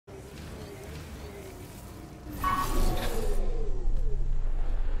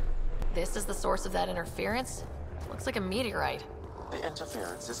This is the source of that interference? Looks like a meteorite. The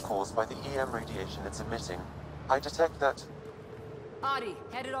interference is caused by the EM radiation it's emitting. I detect that... Audie,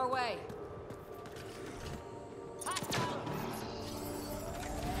 headed our way.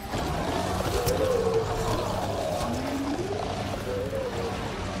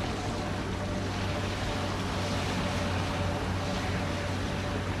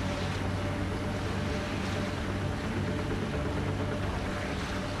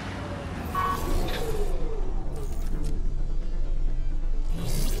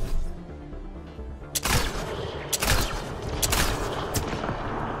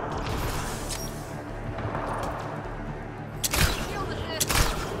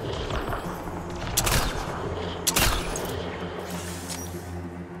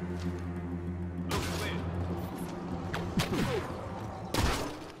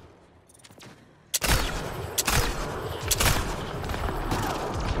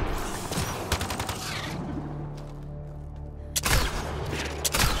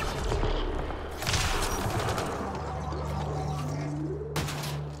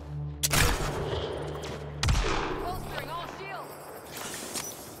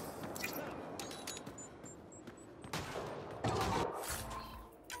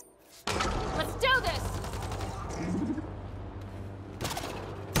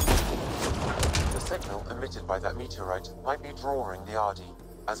 Emitted by that meteorite might be drawing the Ardi,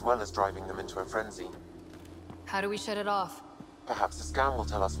 as well as driving them into a frenzy. How do we shut it off? Perhaps the scan will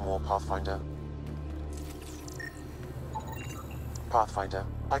tell us more, Pathfinder. Pathfinder,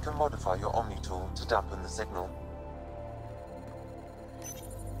 I can modify your omni-tool to dampen the signal.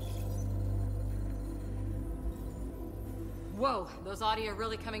 Whoa, those Audi are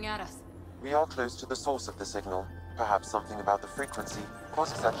really coming at us. We are close to the source of the signal. Perhaps something about the frequency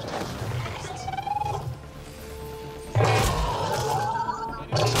causes agitation in the beasts.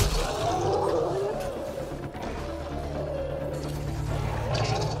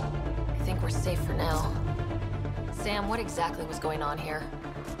 I think we're safe for now. Sam, what exactly was going on here?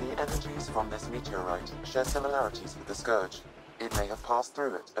 The energies from this meteorite share similarities with the Scourge. It may have passed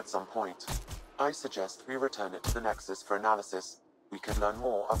through it at some point. I suggest we return it to the Nexus for analysis. We can learn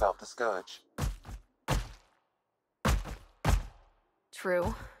more about the Scourge.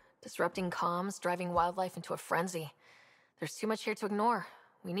 True. Disrupting comms, driving wildlife into a frenzy. There's too much here to ignore.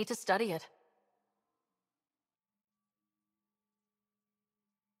 We need to study it.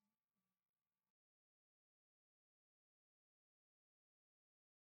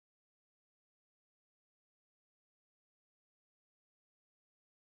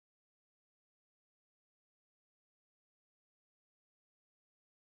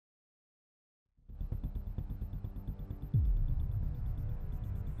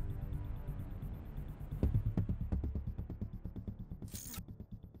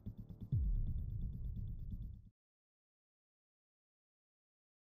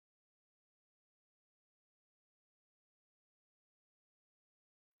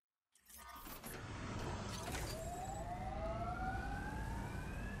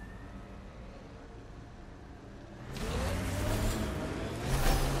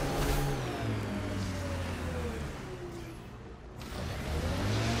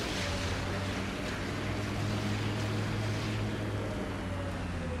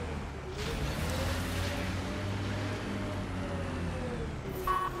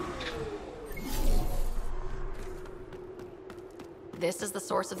 This is the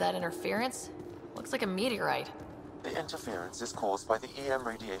source of that interference? Looks like a meteorite. The interference is caused by the EM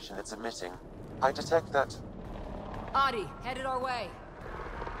radiation it's emitting. I detect that... Audie, headed our way.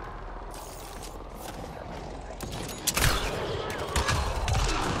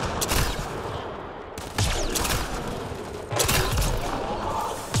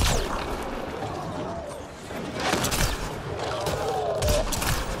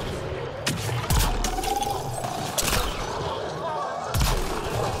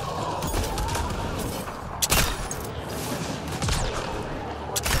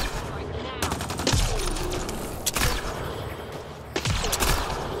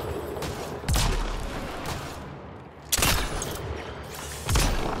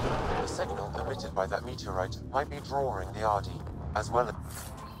 by that meteorite might be drawing the Ardi, as well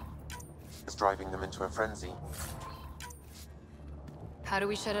as driving them into a frenzy. How do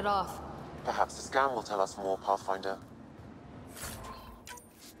we shut it off? Perhaps the scan will tell us more, Pathfinder.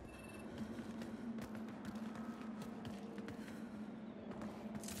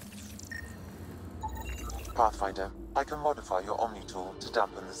 Pathfinder, I can modify your omni-tool to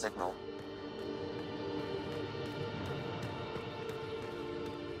dampen the signal.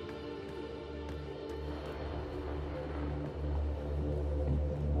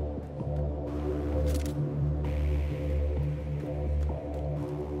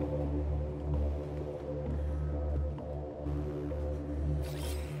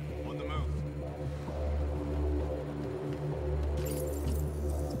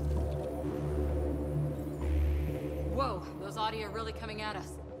 Audi are really coming at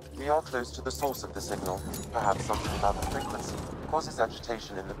us. We are close to the source of the signal. Perhaps something about the frequency causes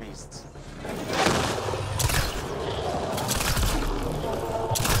agitation in the beasts.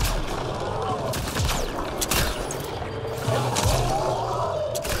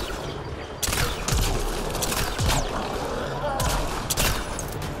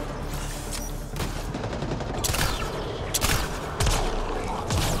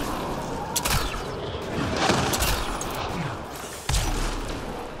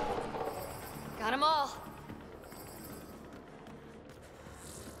 Got 'em all.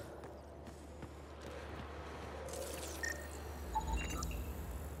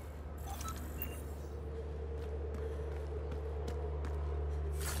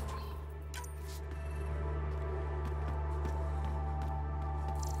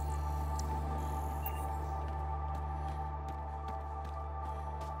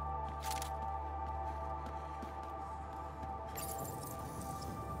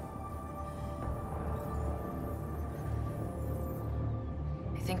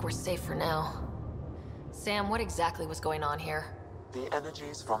 I think we're safe for now. Sam, what exactly was going on here? The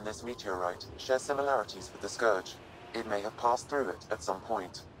energies from this meteorite share similarities with the Scourge. It may have passed through it at some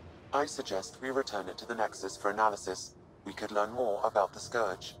point. I suggest we return it to the Nexus for analysis. We could learn more about the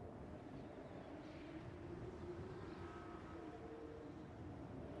Scourge.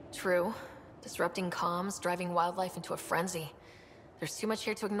 True. Disrupting comms, driving wildlife into a frenzy. There's too much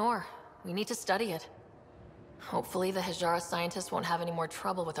here to ignore. We need to study it. Hopefully the Hajara scientists won't have any more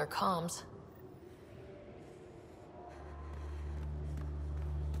trouble with our comms.